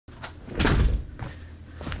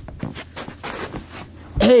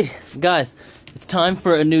Hey guys, it's time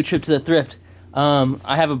for a new trip to the Thrift. I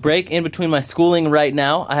have a break in between my schooling right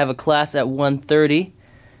now. I have a class at 1:30,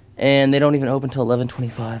 and they don't even open till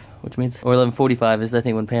 11:25, which means, or 11:45 is I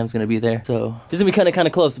think when Pam's gonna be there. So this is gonna be kind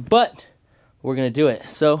of close, but we're gonna do it.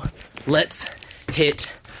 So let's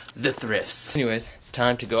hit the thrifts. Anyways, it's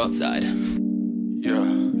time to go outside. Yeah,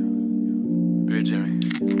 Beer Jimmy.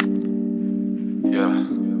 Yeah,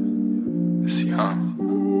 it's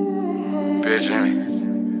Young. Beer Jimmy.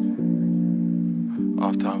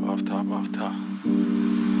 Off top, off top, off top.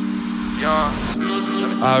 Young.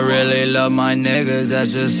 I really love my niggas,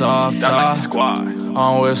 that's just off top.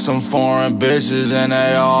 I'm with some foreign bitches and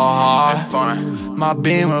they all hot. My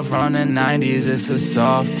Beamer from the 90s, it's a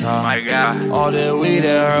soft top. My God. All the weed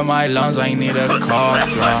that hurt my lungs, I need a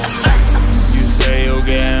cough drop. You say you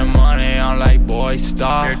getting money, I'm like, boy,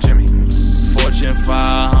 stop. Fortune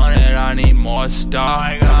 500, I need more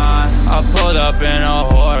Starr. I pulled up in a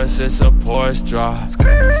horse, it's a Porsche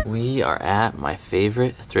drop. We are at my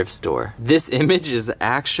favorite thrift store. This image is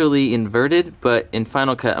actually inverted, but in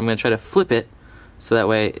Final Cut, I'm gonna try to flip it so that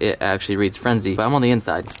way it actually reads Frenzy. But I'm on the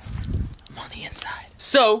inside. I'm on the inside.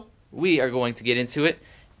 So, we are going to get into it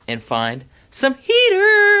and find some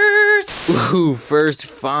heaters. Ooh, first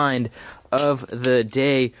find of the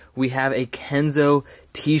day, we have a Kenzo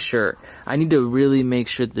t-shirt. I need to really make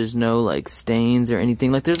sure that there's no like stains or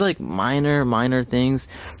anything. Like there's like minor things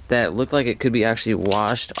that look like it could be actually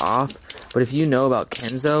washed off. But if you know about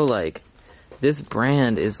Kenzo, like this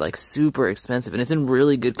brand is like super expensive and it's in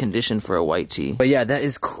really good condition for a white tee. But yeah, that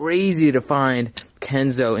is crazy to find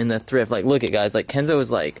Kenzo in the thrift. Like look at guys, like Kenzo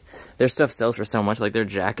is like, their stuff sells for so much. Like their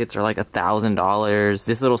jackets are like $1,000.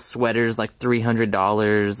 This little sweater is like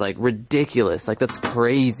 $300. Like ridiculous. Like that's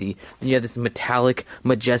crazy. And you have this metallic,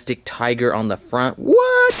 majestic tiger on the front.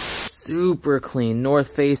 What? Super clean.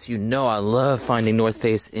 North Face, you know I love finding North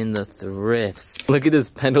Face in the thrifts. Look at this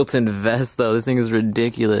Pendleton vest though. This thing is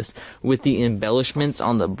ridiculous. With the embellishments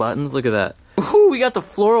on the buttons. Look at that. Ooh, we got the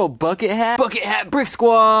floral bucket hat. Bucket hat brick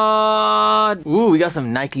squad. Ooh, we got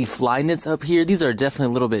some Nike fly knits up here. These are definitely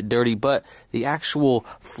a little bit dirty, but the actual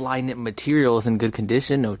fly knit material is in good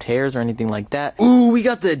condition. No tears or anything like that. Ooh, we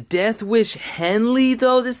got the Death Wish Henley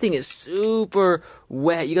though. This thing is super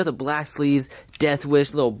wet. You got the black sleeves, Death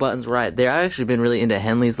Wish, little buttons right there. I've actually been really into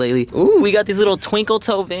Henleys lately. Ooh, we got these little twinkle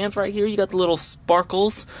toe Vans right here. You got the little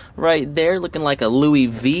sparkles right there, looking like a Louis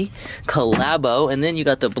V collabo. And then you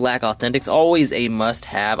got the black Authentics, always a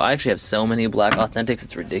must-have. I actually have so many black Authentics,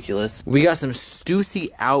 it's ridiculous. We got some Stussy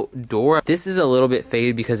Outdoor. This is a little bit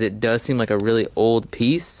faded because it does seem like a really old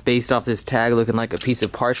piece, based off this tag looking like a piece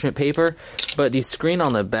of parchment paper. But the screen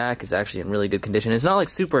on the back is actually in really good condition. It's not like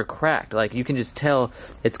super cracked. Like you can just tell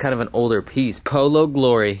it's kind of an older piece. Polo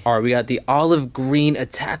Glory. Alright, we got the olive green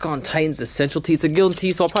Attack on Titans Essential Tee. It's a Gildan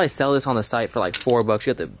tee, so I'll probably sell this on the site for like $4.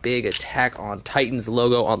 You got the big Attack on Titans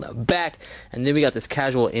logo on the back. And then we got this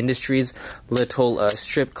Casual Industries little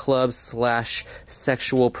strip club slash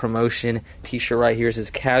sexual promotion t-shirt right here. It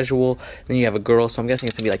says casual. Then you have a girl, so I'm guessing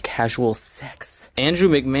it's gonna be like casual sex. Andrew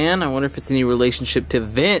McMahon. I wonder if it's any relationship to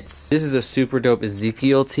Vince. This is a super dope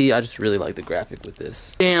Ezekiel tee. I just really like the graphic with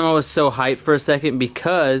this. Damn, I was so hyped for a second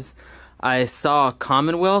because I saw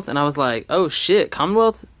Commonwealth and I was like, oh shit,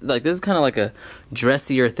 Commonwealth? Like this is kind of like a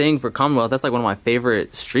dressier thing for Commonwealth. That's like one of my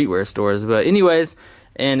favorite streetwear stores. But anyways,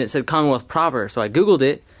 and it said Commonwealth proper, so I googled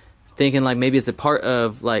it thinking like maybe it's a part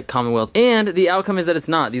of like Commonwealth, and the outcome is that it's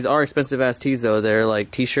not. These are expensive ass tees though. They're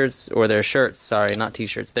like t-shirts, or they're shirts, sorry, not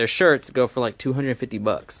t-shirts. Their shirts go for like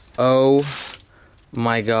 $250. Oh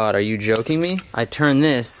my god, are you joking me? I turn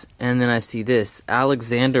this and then I see this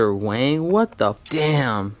Alexander Wang. What the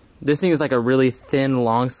damn? This thing is like a really thin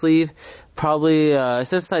long sleeve. Probably, it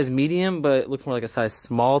says size medium, but it looks more like a size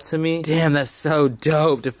small to me. Damn, that's so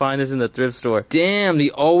dope to find this in the thrift store. Damn,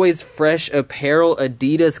 the Always Fresh Apparel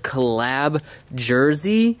Adidas collab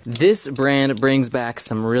jersey. This brand brings back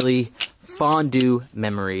some really fondue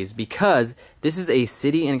memories because this is a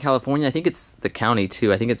city in California. I think it's the county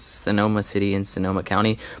too. I think it's Sonoma City in Sonoma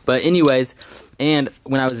County. But anyways, and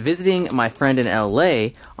when I was visiting my friend in LA,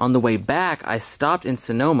 on the way back, I stopped in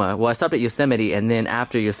Sonoma. Well, I stopped at Yosemite, and then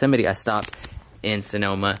after Yosemite, I stopped in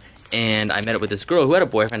Sonoma. And I met up with this girl who had a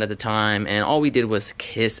boyfriend at the time, and all we did was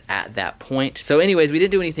kiss at that point. So anyways, we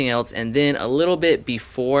didn't do anything else, and then a little bit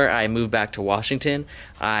before I moved back to Washington,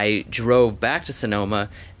 I drove back to Sonoma,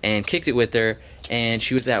 and kicked it with her, and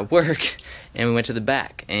she was at work, and we went to the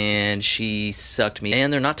back, and she sucked me,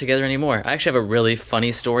 and they're not together anymore. I actually have a really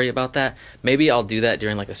funny story about that. Maybe I'll do that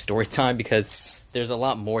during like a story time, because there's a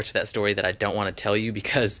lot more to that story that I don't want to tell you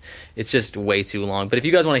because it's just way too long. But if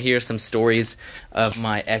you guys want to hear some stories of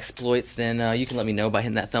my exploits, then you can let me know by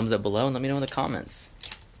hitting that thumbs up below and let me know in the comments.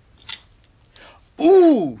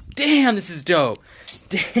 Ooh, damn, this is dope.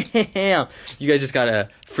 Damn. You guys just got a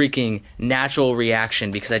freaking natural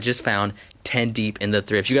reaction because I just found 10 deep in the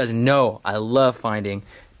thrift. You guys know I love finding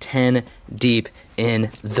 10 deep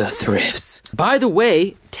in the thrifts. By the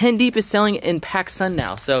way, 10 deep is selling in PacSun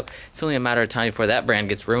now, so it's only a matter of time before that brand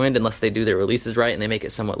gets ruined unless they do their releases right and they make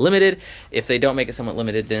it somewhat limited. If they don't make it somewhat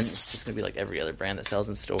limited, then it's just gonna be like every other brand that sells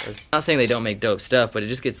in stores. I'm not saying they don't make dope stuff, but it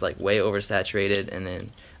just gets like way oversaturated, and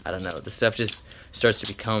then I don't know, the stuff just starts to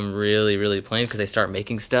become really, really plain because they start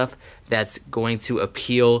making stuff that's going to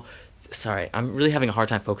appeal. Sorry, I'm really having a hard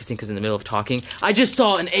time focusing because in the middle of talking, I just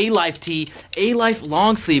saw an Alife tee, Alife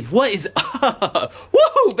long sleeve. What is up?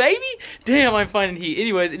 Woohoo, baby! Damn, I'm finding heat.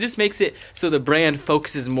 Anyways, it just makes it so the brand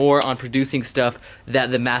focuses more on producing stuff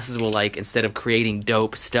that the masses will like instead of creating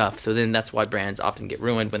dope stuff. So then that's why brands often get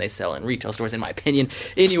ruined when they sell in retail stores, in my opinion.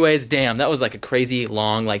 Anyways, damn, that was like a crazy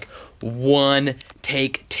long, like one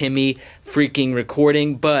take Timmy freaking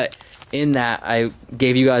recording, but in that, I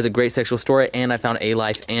gave you guys a great sexual story, and I found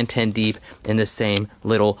Alife and 10 deep in the same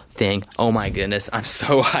little thing. Oh my goodness, I'm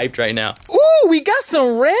so hyped right now. Ooh, we got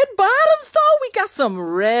some red bottoms though. We got some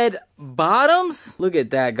red bottoms. Look at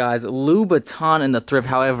that, guys. Louboutin in the thrift.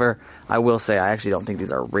 However, I will say I actually don't think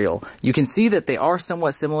these are real. You can see that they are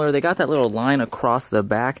somewhat similar. They got that little line across the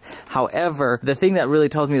back. However, the thing that really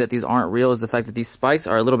tells me that these aren't real is the fact that these spikes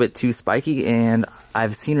are a little bit too spiky, and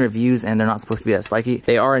I've seen reviews and they're not supposed to be that spiky.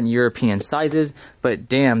 They are in European sizes, but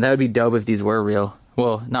damn, that would be dope if these were real.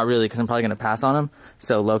 Well, not really, because I'm probably going to pass on them.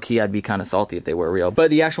 So low-key, I'd be kind of salty if they were real. But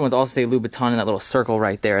the actual ones also say Louboutin in that little circle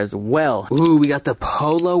right there as well. Ooh, we got the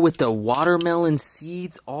polo with the watermelon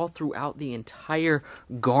seeds all throughout the entire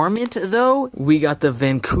garment, though. We got the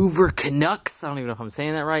Vancouver Canucks. I don't even know if I'm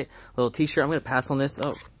saying that right. Little t-shirt. I'm going to pass on this.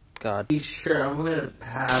 Oh, God. T-shirt. I'm going to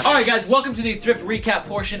pass. All right, guys. Welcome to the thrift recap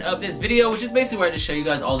portion of this video, which is basically where I just show you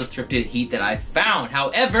guys all the thrifted heat that I found.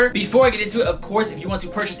 However, before I get into it, of course, if you want to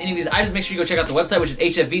purchase any of these items, make sure you go check out the website, which is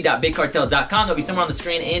hfv.bigcartel.com. There'll be somewhere on the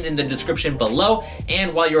screen and in the description below.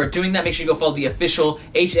 And while you're doing that, make sure you go follow the official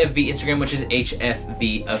HFV Instagram, which is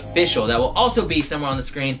HFV Official. That will also be somewhere on the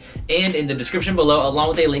screen and in the description below, along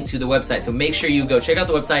with a link to the website. So make sure you go check out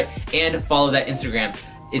the website and follow that Instagram.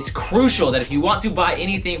 It's crucial that if you want to buy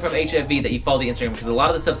anything from HFV that you follow the Instagram, because a lot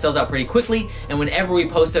of the stuff sells out pretty quickly, and whenever we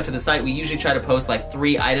post stuff to the site, we usually try to post like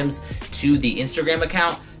 3 items to the Instagram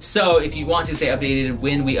account. So if you want to stay updated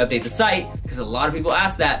when we update the site, because a lot of people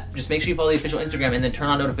ask that, just make sure you follow the official Instagram and then turn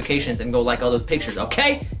on notifications and go like all those pictures,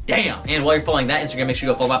 okay? Damn. And while you're following that Instagram, make sure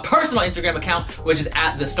you go follow my personal Instagram account, which is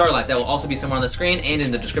at the Starlife. That will also be somewhere on the screen and in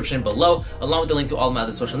the description below, along with the link to all of my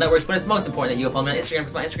other social networks. But it's most important that you go follow me on Instagram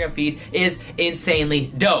because my Instagram feed is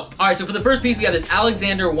insanely dope. All right, so for the first piece, we have this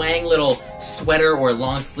Alexander Wang little sweater or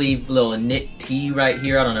long sleeve little knit tee right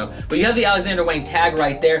here. I don't know. But you have the Alexander Wang tag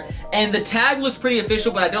right there. And the tag looks pretty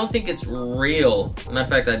official, but I don't think it's real. Matter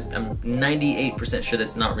of fact, I'm 98% sure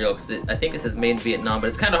that's not real because I think it says made in Vietnam, but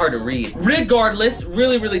it's kind of hard to read. Regardless,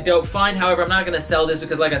 really, really dope find. However, I'm not going to sell this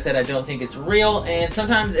because, like I said, I don't think it's real. And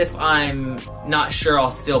sometimes if I'm not sure, I'll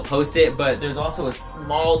still post it. But there's also a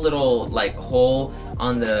small little like hole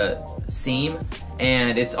on the seam,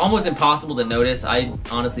 and it's almost impossible to notice. I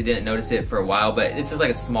honestly didn't notice it for a while, but it's just like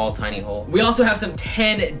a small tiny hole. We also have some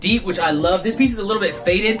 10 deep, which I love. This piece is a little bit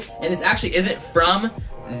faded, and this actually isn't from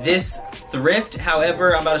this thrift.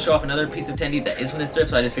 However, I'm about to show off another piece of 10 deep that is from this thrift,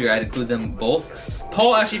 so I just figured I'd include them both.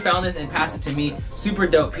 Paul actually found this and passed it to me. Super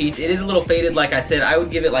dope piece. It is a little faded, like I said. I would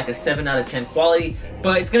give it like a 7 out of 10 quality,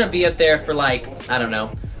 but it's gonna be up there for like, I don't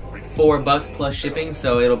know, $4 plus shipping,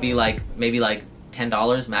 so it'll be like maybe like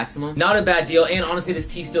 $10 maximum. Not a bad deal, and honestly this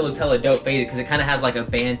tee still looks hella dope faded because it kind of has like a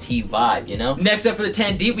band tee vibe, you know? Next up for the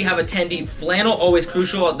 10 deep, we have a 10 deep flannel. Always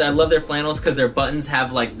crucial. I love their flannels because their buttons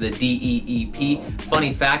have like the D-E-E-P.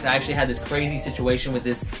 Funny fact, I actually had this crazy situation with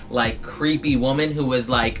this like creepy woman who was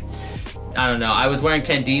like, I don't know, I was wearing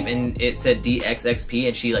 10 deep and it said DXXP,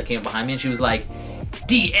 and she like came up behind me and she was like,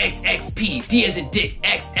 DXXP, D as in dick,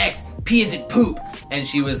 XX, P as in poop. And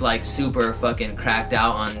she was like super fucking cracked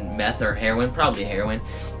out on meth or heroin, probably heroin.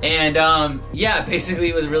 And yeah, basically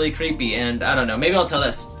it was really creepy, and I don't know, maybe I'll tell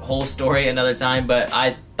that whole story another time, but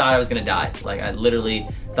I thought thought I was gonna die. Like, I literally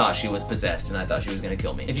thought she was possessed and I thought she was gonna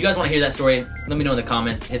kill me. If you guys wanna hear that story, let me know in the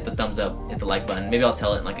comments. Hit the thumbs up, hit the like button. Maybe I'll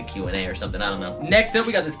tell it in like a Q&A or something, I don't know. Next up,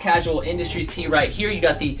 we got this Casual Industries tee right here. You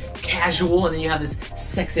got the casual, and then you have this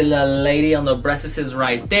sexy little lady on the breastises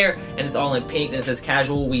right there, and it's all in pink, and it says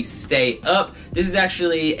casual, we stay up. This is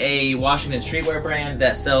actually a Washington streetwear brand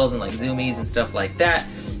that sells in like Zoomies and stuff like that.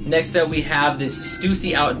 Next up, we have this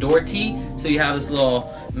Stussy outdoor tee. So you have this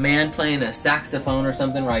little man playing a saxophone or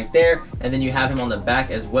something right there, and then you have him on the back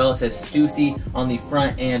as well. It says Stussy on the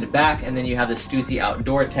front and back, and then you have the Stussy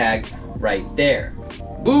outdoor tag right there.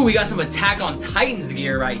 Ooh, we got some Attack on Titans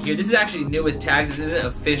gear right here. This is actually new with tags. This isn't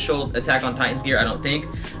official Attack on Titans gear, I don't think.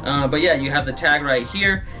 But yeah, you have the tag right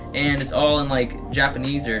here, and it's all in like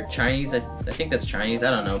Japanese or Chinese. I think that's Chinese,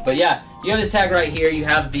 I don't know. But yeah, you have this tag right here. You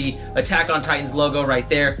have the Attack on Titans logo right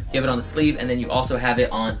there. You have it on the sleeve, and then you also have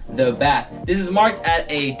it on the back. This is marked at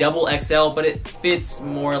a double XL, but it fits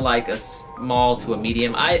more like a small to a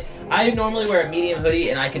medium. I normally wear a medium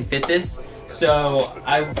hoodie, and I can fit this. So,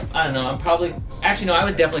 I don't know, I'm probably, actually no, I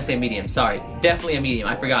would definitely say medium, sorry. Definitely a medium,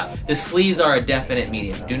 I forgot. The sleeves are a definite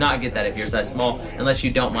medium. Do not get that if you're size small, unless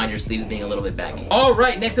you don't mind your sleeves being a little bit baggy.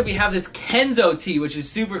 Alright, next up we have this Kenzo tee, which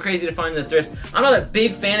is super crazy to find in the thrifts. I'm not a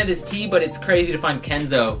big fan of this tee, but it's crazy to find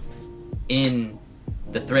Kenzo in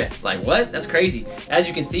the thrifts. Like, what? That's crazy. As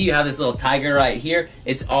you can see, you have this little tiger right here.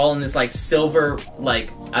 It's all in this like silver,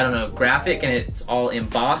 like, I don't know, graphic, and it's all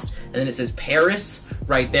embossed. And then it says Paris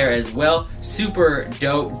right there as well. Super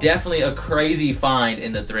dope. Definitely a crazy find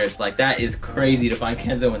in the thrifts. Like, that is crazy to find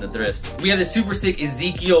Kenzo in the thrifts. We have this super sick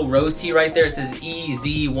Ezekiel rose tee right there. It says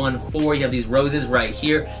EZ14. You have these roses right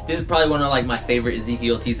here. This is probably one of like my favorite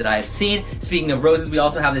Ezekiel tees that I have seen. Speaking of roses, we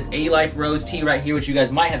also have this Alife rose tee right here, which you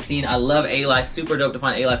guys might have seen. I love Alife. Super dope to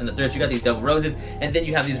find Alife in the thrifts. You got these double roses, and then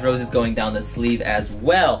you have these roses going down the sleeve as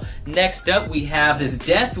well. Next up, we have this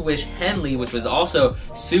Death Wish Henley, which was also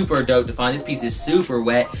super dope to find. This piece is super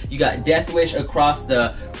wet. You got Death Wish across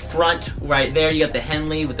the front right there. You got the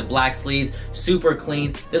Henley with the black sleeves, super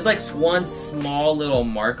clean. There's like one small little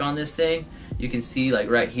mark on this thing. You can see like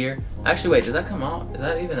right here. Actually, wait, does that come out? Is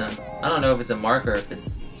that even a, I don't know if it's a mark or if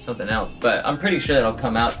it's something else, but I'm pretty sure that'll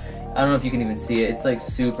come out. I don't know if you can even see it. It's like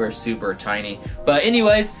super, super tiny. But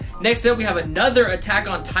anyways, next up we have another Attack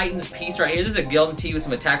on Titans piece right here. This is a Gildan tee with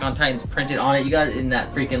some Attack on Titans printed on it. You got it in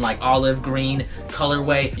that freaking like olive green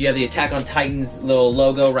colorway. You have the Attack on Titans little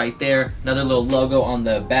logo right there. Another little logo on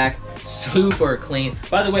the back. Super clean.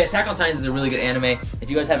 By the way, Attack on Titans is a really good anime. If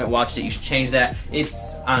you guys haven't watched it, you should change that.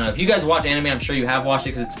 It's, I don't know, if you guys watch anime, I'm sure you have watched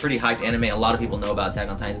it because it's a pretty hyped anime. A lot of people know about Attack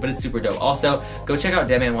on Titans, but it's super dope. Also, go check out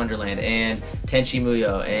Deadman Wonderland and Tenchi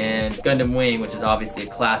Muyo and Gundam Wing, which is obviously a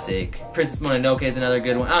classic. Princess Mononoke is another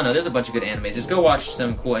good one. I don't know, there's a bunch of good animes. Just go watch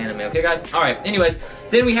some cool anime, okay guys? Alright, anyways,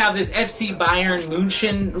 then we have this FC Bayern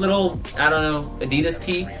München little, I don't know, Adidas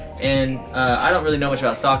tee. And I don't really know much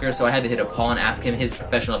about soccer, so I had to hit up Paul and ask him his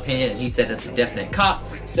professional opinion, and he said that's a definite cop.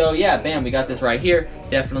 So yeah, bam, we got this right here.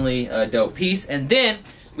 Definitely a dope piece. And then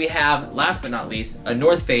we have, last but not least, a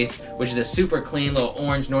North Face, which is a super clean little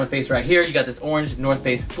orange North Face right here. You got this orange North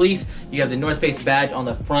Face fleece. You have the North Face badge on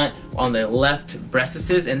the front, on the left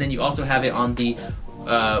breastises, and then you also have it on the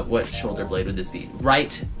what shoulder blade would this be?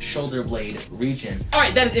 Right shoulder blade region.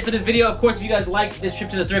 Alright, that is it for this video. Of course, if you guys liked this trip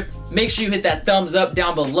to the thrift, make sure you hit that thumbs up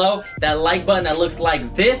down below, that like button that looks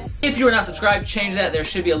like this. If you are not subscribed, change that. There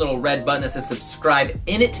should be a little red button that says subscribe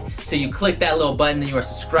in it. So you click that little button, then you are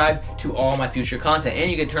subscribed to all my future content. And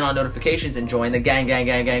you can turn on notifications and join the gang.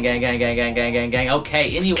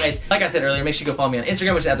 Okay, anyways, like I said earlier, make sure you go follow me on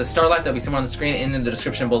Instagram, which is at the Starr Life. That'll be somewhere on the screen and in the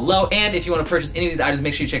description below. And if you want to purchase any of these items,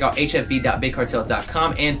 make sure you check out hfv.bigcartel.com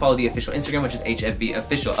and follow the official Instagram, which is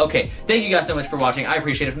hfvofficial. Okay, thank you guys so much for watching. I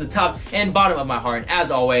appreciate it from the top and bottom of my heart. And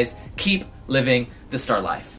as always, keep living the Starr Life.